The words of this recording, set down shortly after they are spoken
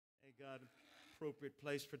God, appropriate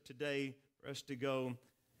place for today for us to go.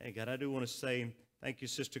 Hey, God, I do want to say thank you,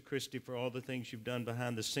 Sister Christy, for all the things you've done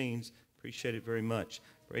behind the scenes. Appreciate it very much.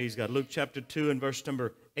 Praise God. Luke chapter 2 and verse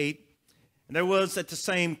number 8. And there was at the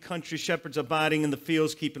same country shepherds abiding in the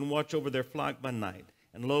fields, keeping watch over their flock by night.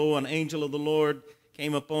 And lo, an angel of the Lord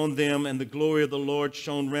came upon them, and the glory of the Lord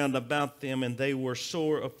shone round about them, and they were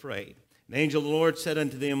sore afraid. And the angel of the Lord said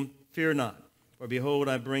unto them, Fear not, for behold,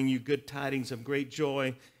 I bring you good tidings of great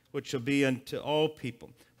joy, which shall be unto all people.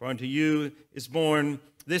 For unto you is born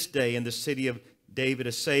this day in the city of David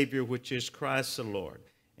a Savior, which is Christ the Lord.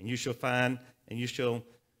 And you shall find, and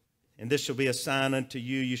this shall be a sign unto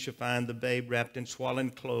you, you shall find the babe wrapped in swaddling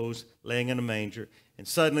clothes, laying in a manger. And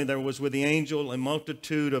suddenly there was with the angel a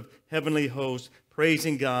multitude of heavenly hosts,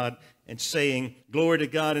 praising God and saying, Glory to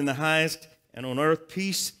God in the highest, and on earth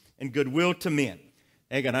peace and goodwill to men.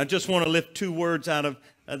 Again, I just want to lift two words out of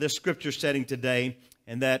this scripture setting today,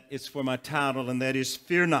 and that is for my title, and that is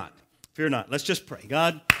Fear Not. Fear not. Let's just pray.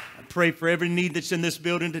 God, I pray for every need that's in this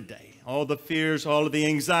building today. All the fears, all of the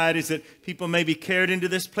anxieties that people may be carried into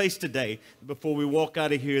this place today. Before we walk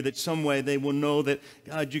out of here, that some way they will know that,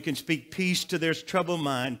 God, you can speak peace to their troubled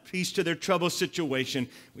mind, peace to their troubled situation.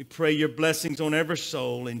 We pray your blessings on every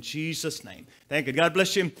soul in Jesus' name. Thank you. God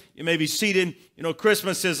bless you. You may be seated. You know,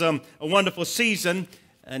 Christmas is a wonderful season,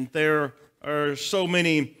 and there are so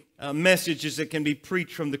many messages that can be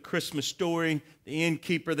preached from the Christmas story. The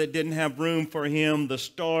innkeeper that didn't have room for him, the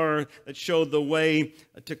star that showed the way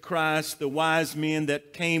to Christ, the wise men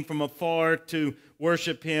that came from afar to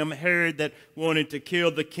worship him, Herod that wanted to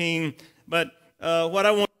kill the king. But what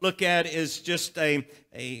I want to look at is just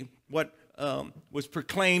what was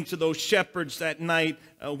proclaimed to those shepherds that night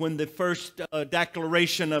when the first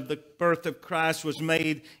declaration of the birth of Christ was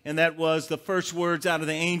made, and that was the first words out of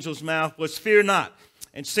the angel's mouth was, Fear not.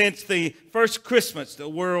 And since the first Christmas, the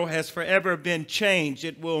world has forever been changed.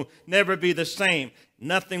 It will never be the same.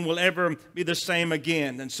 Nothing will ever be the same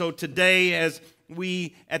again. And so today, as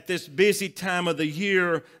we, at this busy time of the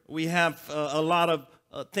year, we have a lot of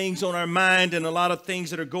things on our mind and a lot of things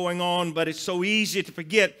that are going on, but it's so easy to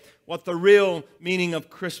forget what the real meaning of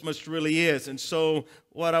Christmas really is. And so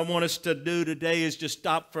what I want us to do today is just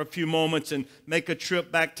stop for a few moments and make a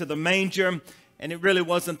trip back to the manger. And it really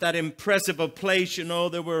wasn't that impressive a place. You know,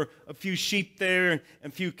 there were a few sheep there and a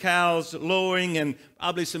few cows lowing and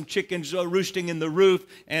probably some chickens roosting in the roof.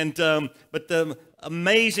 And but the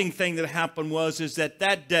amazing thing that happened is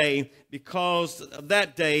that day, because of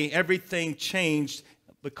that day, everything changed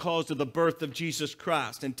because of the birth of Jesus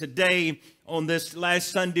Christ. And today, on this last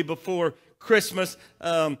Sunday before Christmas,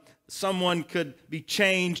 someone could be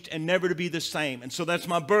changed and never to be the same. And so that's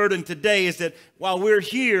my burden today, is that while we're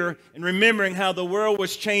here and remembering how the world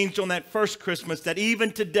was changed on that first Christmas, that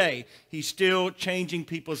even today, he's still changing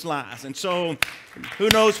people's lives. And so who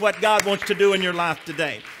knows what God wants to do in your life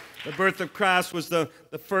today. The birth of Christ was the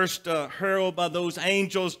first herald by those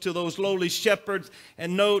angels to those lowly shepherds.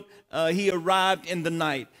 And note, he arrived in the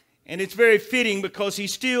night. And it's very fitting because he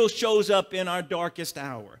still shows up in our darkest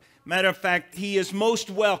hour. Matter of fact, he is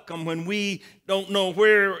most welcome when we don't know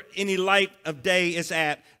where any light of day is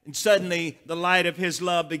at, and suddenly the light of his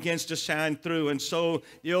love begins to shine through. And so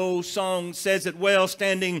the old song says it well,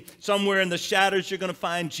 standing somewhere in the shadows, you're going to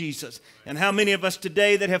find Jesus. And how many of us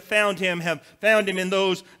today that have found him in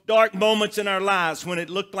those dark moments in our lives when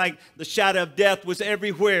it looked like the shadow of death was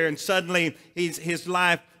everywhere, and suddenly his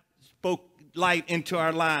life spoke light into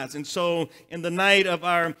our lives. And so in the night of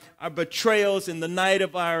our betrayals, in the night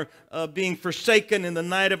of our being forsaken, in the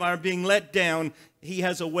night of our being let down, he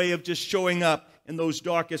has a way of just showing up in those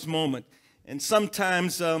darkest moments. And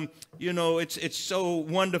sometimes, you know, it's so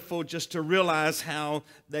wonderful just to realize how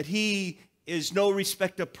that he is no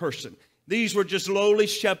respecter of person. These were just lowly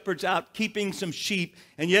shepherds out keeping some sheep,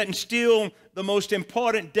 and yet and still the most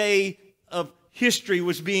important day of history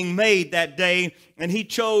was being made that day, and he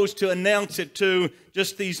chose to announce it to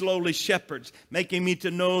just these lowly shepherds, making me to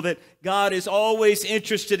know that God is always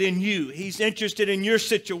interested in you. He's interested in your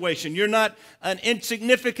situation. You're not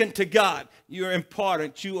insignificant to God. You're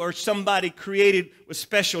important. You are somebody created with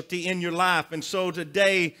specialty in your life. And so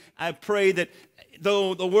today, I pray that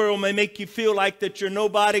though the world may make you feel like that you're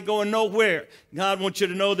nobody going nowhere, God wants you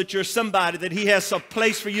to know that you're somebody, that he has a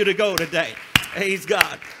place for you to go today. Praise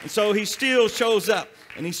God. And so he still shows up,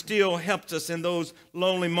 and he still helps us in those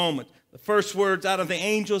lonely moments. The first words out of the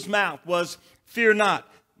angel's mouth was, Fear not.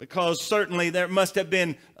 because certainly there must have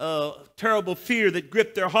been terrible fear that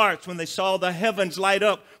gripped their hearts when they saw the heavens light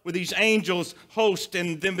up with these angels host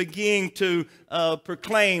and them beginning to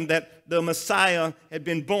proclaim that the Messiah had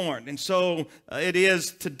been born. And so it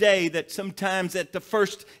is today that sometimes at the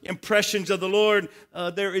first impressions of the Lord,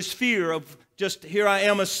 there is fear of just, here I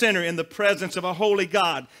am, a sinner in the presence of a holy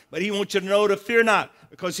God. But he wants you to know to fear not,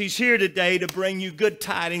 because he's here today to bring you good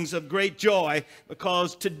tidings of great joy,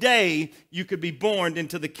 because today you could be born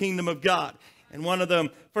into the kingdom of God. And one of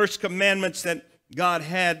the first commandments that God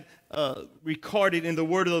had recorded in the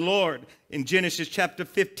word of the Lord in Genesis chapter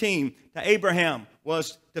 15 to Abraham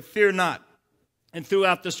was to fear not. And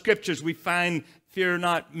throughout the scriptures we find fear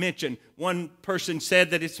not mentioned. One person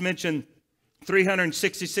said that it's mentioned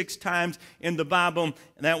 366 times in the Bible, and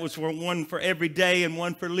that was one for every day and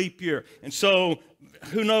one for leap year. And so,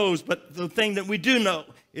 who knows? But the thing that we do know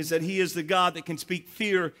is that he is the God that can speak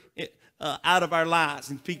fear out of our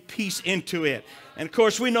lives and speak peace into it. And of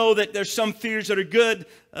course, we know that there's some fears that are good.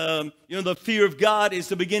 The fear of God is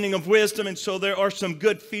the beginning of wisdom, and so there are some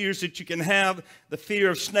good fears that you can have. The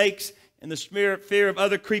fear of snakes and the fear of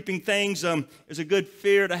other creeping things is a good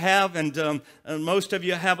fear to have. And most of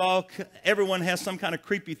you have everyone has some kind of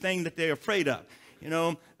creepy thing that they're afraid of.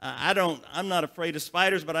 I'm not afraid of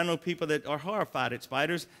spiders, but I know people that are horrified at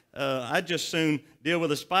spiders. I just soon deal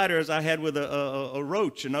with a spider as I had with a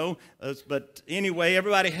roach, But anyway,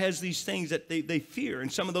 everybody has these things that they fear,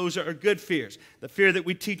 and some of those are good fears. The fear that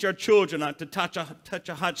we teach our children not to touch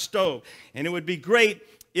a hot stove. And it would be great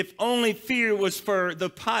if only fear was for the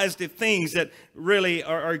positive things that really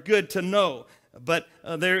are good to know. But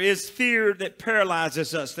there is fear that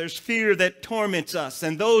paralyzes us. There's fear that torments us.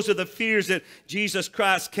 And those are the fears that Jesus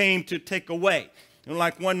Christ came to take away.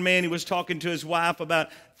 Like one man, he was talking to his wife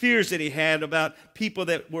about fears that he had about people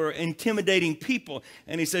that were intimidating people.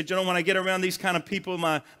 And he said, when I get around these kind of people,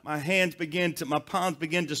 my palms begin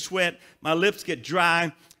to sweat, my lips get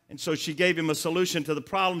dry. And so she gave him a solution to the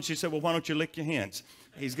problem. She said, well, why don't you lick your hands?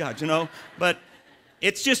 He's God, But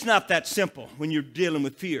it's just not that simple when you're dealing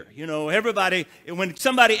with fear. Everybody, when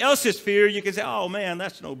somebody else's fear, you can say, oh, man,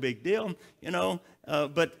 that's no big deal,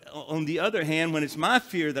 But on the other hand, when it's my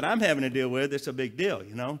fear that I'm having to deal with, it's a big deal,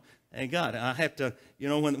 Thank God. I have to,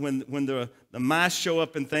 when the mice show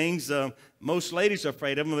up and things, most ladies are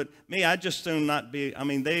afraid of them. But me, I just soon not be.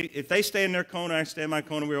 If they stay in their corner, I stay in my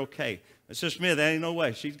corner, we're okay. But Sister Smith, there ain't no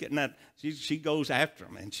way. She's getting that. She goes after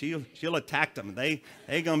them, and she'll attack them.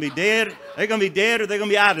 They're going to be dead. They're going to be dead, or they're going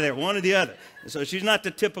to be out of there, one or the other. And so she's not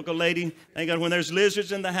the typical lady. Thank God. When there's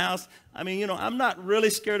lizards in the house, I'm not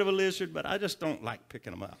really scared of a lizard, but I just don't like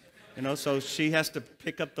picking them up. So she has to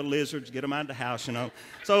pick up the lizards, get them out of the house,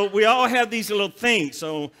 So we all have these little things.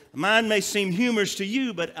 So mine may seem humorous to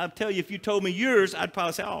you, but I'll tell you, if you told me yours, I'd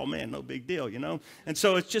probably say, oh, man, no big deal, And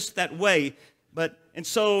so it's just that way. And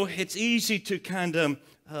so it's easy to kind of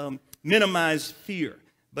minimize fear.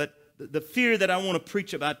 But the fear that I want to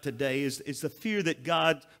preach about today is the fear that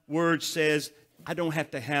God's word says I don't have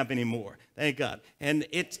to have anymore. Thank God. And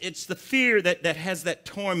it's the fear that has that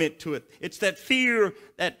torment to it. It's that fear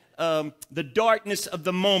that the darkness of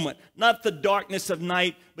the moment, not the darkness of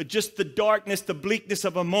night, but just the darkness, the bleakness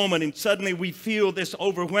of a moment. And suddenly we feel this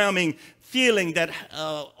overwhelming feeling that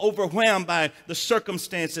overwhelmed by the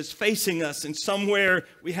circumstances facing us. And somewhere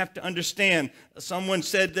we have to understand. Someone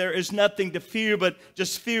said there is nothing to fear but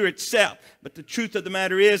just fear itself. But the truth of the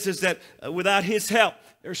matter is that without his help,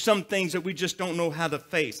 there are some things that we just don't know how to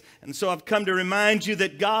face. And so I've come to remind you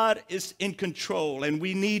that God is in control. And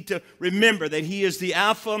we need to remember that he is the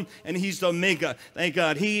Alpha and he's the Omega. Thank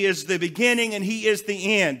God. He is the beginning and he is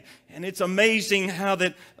the end. And it's amazing how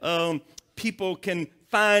that people can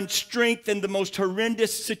find strength in the most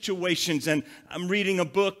horrendous situations. And I'm reading a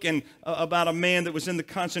book about a man that was in the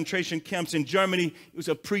concentration camps in Germany. He was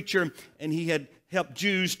a preacher, and he had helped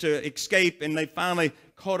Jews to escape, and they finally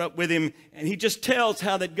caught up with him. And he just tells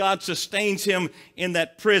how that God sustains him in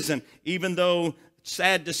that prison, even though,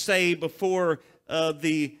 sad to say, before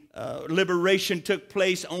the liberation took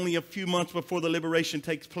place, only a few months before the liberation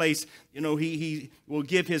takes place, he will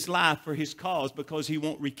give his life for his cause, because he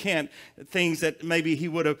won't recant things that maybe he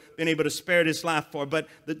would have been able to spare his life for. But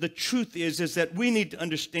the truth is that we need to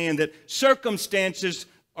understand that circumstances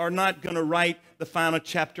are not going to write the final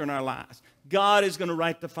chapter in our lives. God is going to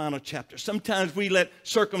write the final chapter. Sometimes we let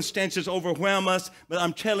circumstances overwhelm us, but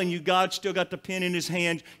I'm telling you, God's still got the pen in his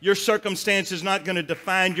hand. Your circumstance is not going to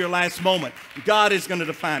define your last moment. God is going to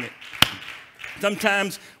define it.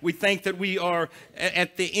 Sometimes we think that we are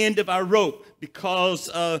at the end of our rope because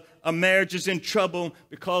a marriage is in trouble,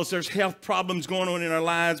 because there's health problems going on in our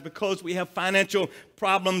lives, because we have financial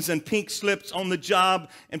problems and pink slips on the job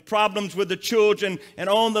and problems with the children, and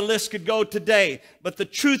on the list could go today. But the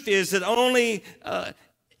truth is that only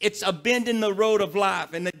it's a bend in the road of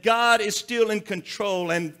life, and that God is still in control,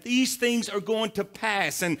 and these things are going to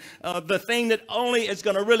pass. And the thing that only is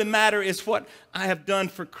going to really matter is what I have done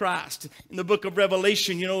for Christ. In the book of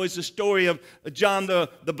Revelation, you know, is the story of John the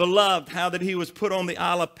Beloved, how that he was put on the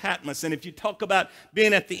Isle of Patmos. And if you talk about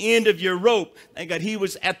being at the end of your rope, thank God he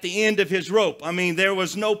was at the end of his rope. I mean, there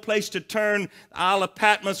was no place to turn. The Isle of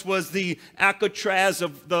Patmos was the Alcatraz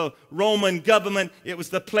of the Roman government. It was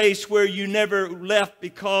the place where you never left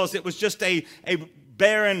because it was just a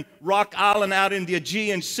barren rock island out in the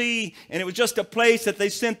Aegean Sea. And it was just a place that they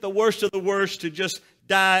sent the worst of the worst to just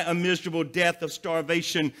die a miserable death of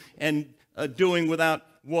starvation and doing without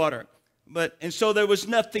water. And so there was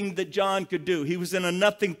nothing that John could do. He was in a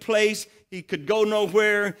nothing place. He could go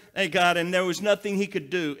nowhere, thank God, and there was nothing he could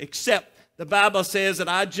do except the Bible says that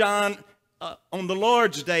I, John, on the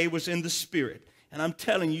Lord's day was in the Spirit. And I'm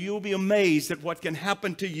telling you, you'll be amazed at what can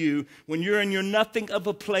happen to you when you're in your nothing of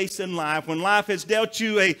a place in life, when life has dealt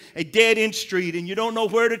you a dead-end street and you don't know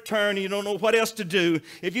where to turn and you don't know what else to do.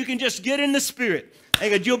 If you can just get in the Spirit,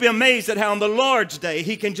 you'll be amazed at how on the Lord's day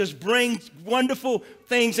he can just bring wonderful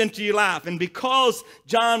things into your life. And because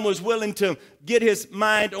John was willing to get his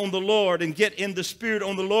mind on the Lord and get in the Spirit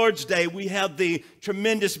on the Lord's day, we have the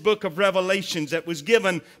tremendous book of Revelations that was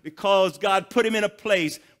given because God put him in a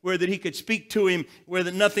place where that he could speak to him, where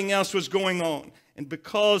that nothing else was going on. And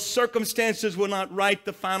because circumstances will not write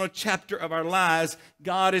the final chapter of our lives,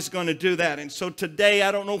 God is going to do that. And so today,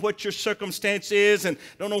 I don't know what your circumstance is and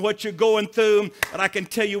don't know what you're going through, but I can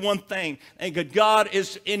tell you one thing. And God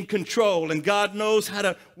is in control, and God knows how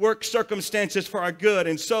to work circumstances for our good.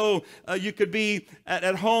 And so you could be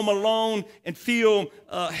at home alone and feel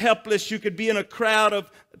helpless. You could be in a crowd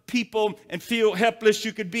of people and feel helpless.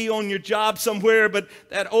 You could be on your job somewhere, but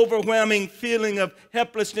that overwhelming feeling of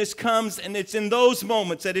helplessness comes, and it's in those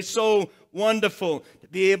moments that it's so wonderful to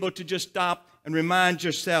be able to just stop and remind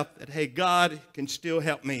yourself that, hey, God can still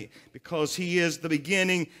help me because he is the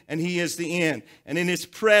beginning and he is the end. And in his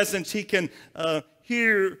presence, he can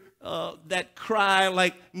hear that cry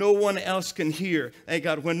like no one else can hear. Thank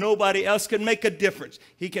God, when nobody else can make a difference,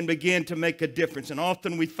 he can begin to make a difference. And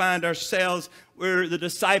often we find ourselves where the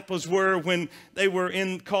disciples were when they were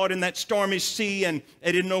caught in that stormy sea and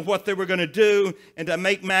they didn't know what they were going to do. And to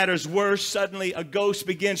make matters worse, suddenly a ghost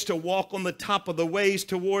begins to walk on the top of the waves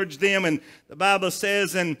towards them. And the Bible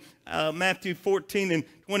says in Matthew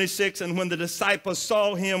 14:26, and when the disciples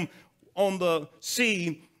saw him on the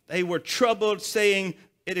sea, they were troubled, saying,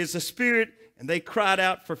 "It is a spirit," and they cried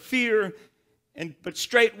out for fear. But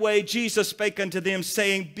straightway Jesus spake unto them,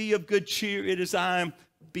 saying, "Be of good cheer, it is I,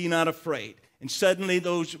 be not afraid." And suddenly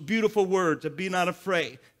those beautiful words of "be not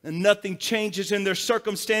afraid," and nothing changes in their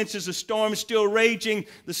circumstances. The storm is still raging,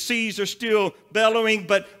 the seas are still bellowing,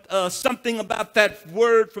 but something about that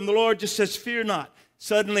word from the Lord just says, "Fear not."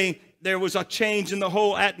 Suddenly there was a change in the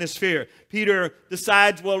whole atmosphere. Peter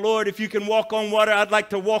decides, well, Lord, if you can walk on water, I'd like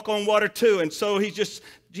to walk on water too. And so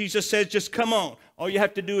Jesus says, just come on. All you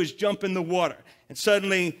have to do is jump in the water. And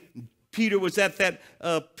suddenly Peter was at that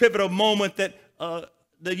pivotal moment that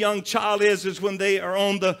the young child is when they are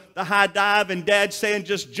on the high dive and dad's saying,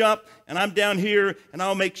 just jump, and I'm down here and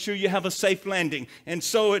I'll make sure you have a safe landing. And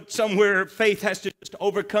so somewhere faith has to just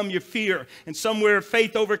overcome your fear. And somewhere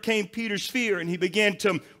faith overcame Peter's fear and he began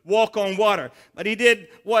to walk on water. But he did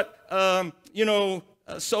what,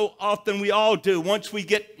 so often we all do. Once we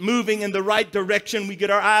get moving in the right direction, we get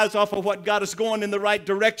our eyes off of what got us going in the right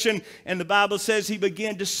direction. And the Bible says he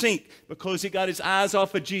began to sink because he got his eyes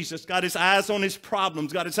off of Jesus, got his eyes on his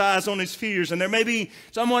problems, got his eyes on his fears. And there may be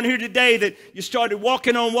someone here today that you started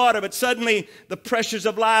walking on water, but suddenly the pressures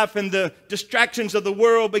of life and the distractions of the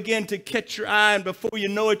world begin to catch your eye. And before you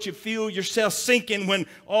know it, you feel yourself sinking when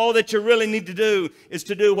all that you really need to do is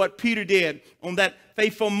to do what Peter did on that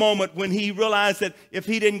faithful moment when he realized that if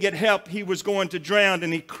he didn't get help, he was going to drown,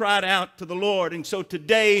 and he cried out to the Lord. And so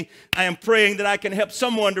today, I am praying that I can help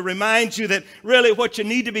someone to remind you that really what you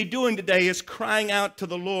need to be doing today is crying out to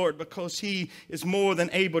the Lord, because he is more than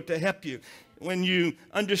able to help you. When you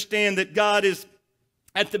understand that God is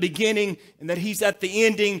at the beginning and that he's at the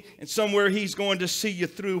ending, and somewhere he's going to see you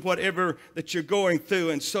through whatever that you're going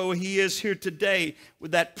through. And so he is here today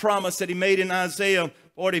with that promise that he made in Isaiah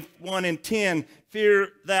 41:10, "Fear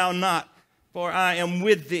thou not, for I am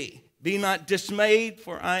with thee. Be not dismayed,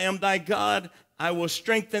 for I am thy God. I will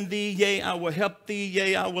strengthen thee, yea, I will help thee,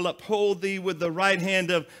 yea, I will uphold thee with the right hand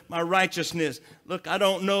of my righteousness. Look, I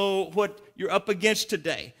don't know what you're up against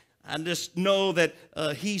today. I just know that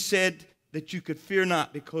he said that you could fear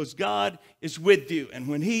not, because God is with you. And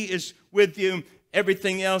when he is with you,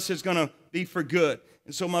 everything else is going to be for good.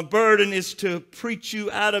 And so my burden is to preach you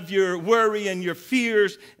out of your worry and your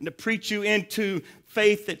fears, and to preach you into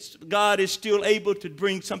faith that God is still able to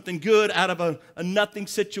bring something good out of a nothing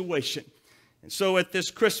situation. And so at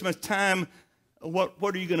this Christmas time,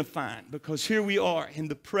 what are you going to find? Because here we are in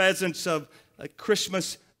the presence of a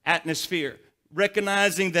Christmas atmosphere,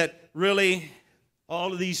 recognizing that really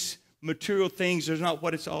all of these material things are not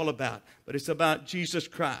what it's all about, but it's about Jesus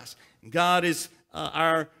Christ. And God is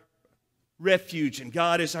our refuge, and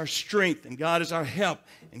God is our strength, and God is our help,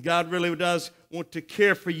 and God really does want to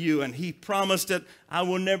care for you. And he promised that I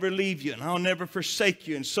will never leave you and I'll never forsake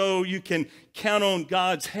you. And so you can count on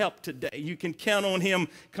God's help today. You can count on him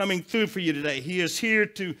coming through for you today. He is here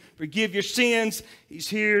to forgive your sins. He's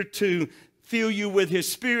here to fill you with his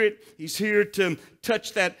spirit. He's here to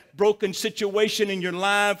touch that broken situation in your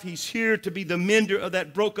life. He's here to be the mender of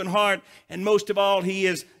that broken heart. And most of all, he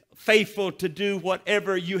is faithful to do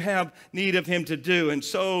whatever you have need of him to do. And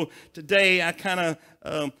so today I kind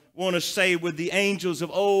of want to say with the angels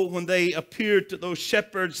of old when they appeared to those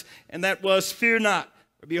shepherds, and that was, fear not,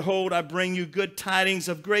 for behold, I bring you good tidings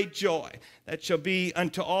of great joy that shall be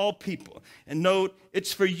unto all people. And note,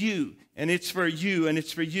 it's for you, and it's for you, and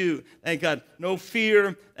it's for you. Thank God. No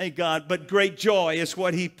fear, thank God, but great joy is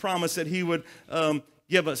what he promised that he would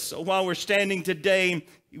give us. So while we're standing today,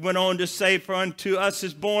 he went on to say, for unto us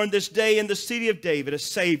is born this day in the city of David a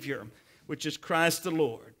Savior, which is Christ the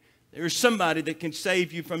Lord. There is somebody that can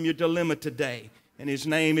save you from your dilemma today, and his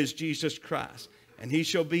name is Jesus Christ. And he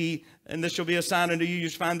shall be, and this shall be a sign unto you, you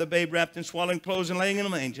shall find the babe wrapped in swaddling clothes and laying in a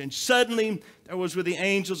manger. And suddenly there was with the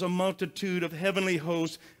angels a multitude of heavenly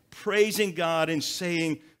hosts, praising God and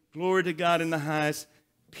saying, glory to God in the highest,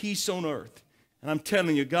 peace on earth. And I'm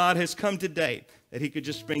telling you, God has come today that he could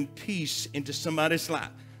just bring peace into somebody's life.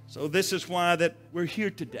 So this is why that we're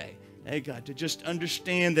here today. Hey, God, to just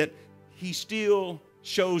understand that he still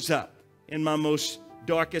shows up in my most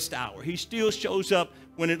darkest hour. He still shows up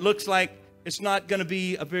when it looks like it's not going to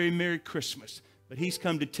be a very Merry Christmas. But he's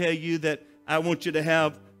come to tell you that I want you to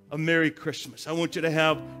have a Merry Christmas. I want you to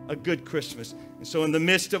have a good Christmas. And so in the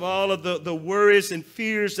midst of all of the worries and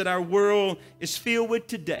fears that our world is filled with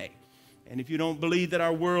today, and if you don't believe that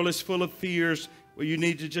our world is full of fears, well, you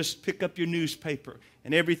need to just pick up your newspaper.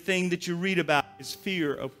 And everything that you read about is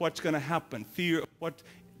fear of what's going to happen, fear of what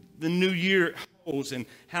the new year holds, and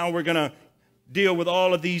how we're going to deal with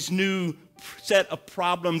all of these new set of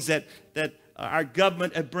problems that our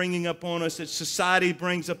government is bringing up on us, that society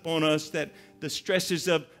brings upon us, that the stresses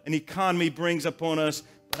of an economy brings upon us.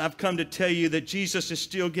 But I've come to tell you that Jesus is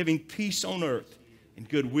still giving peace on earth and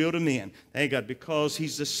goodwill to men. Thank God, because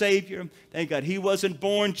he's the Savior. Thank God, he wasn't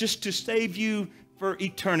born just to save you for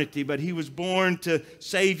eternity, but he was born to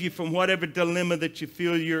save you from whatever dilemma that you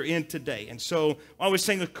feel you're in today. And so while we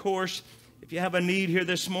sing the chorus, if you have a need here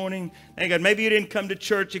this morning, thank God, maybe you didn't come to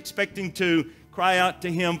church expecting to cry out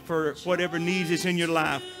to him for whatever needs is in your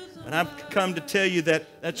life. And I've come to tell you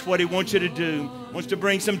that that's what he wants you to do. He wants to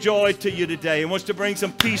bring some joy to you today. He wants to bring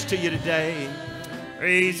some peace to you today.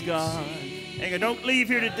 Praise God. Thank God, don't leave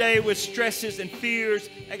here today with stresses and fears.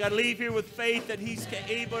 Thank God, leave here with faith that he's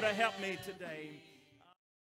able to help me today.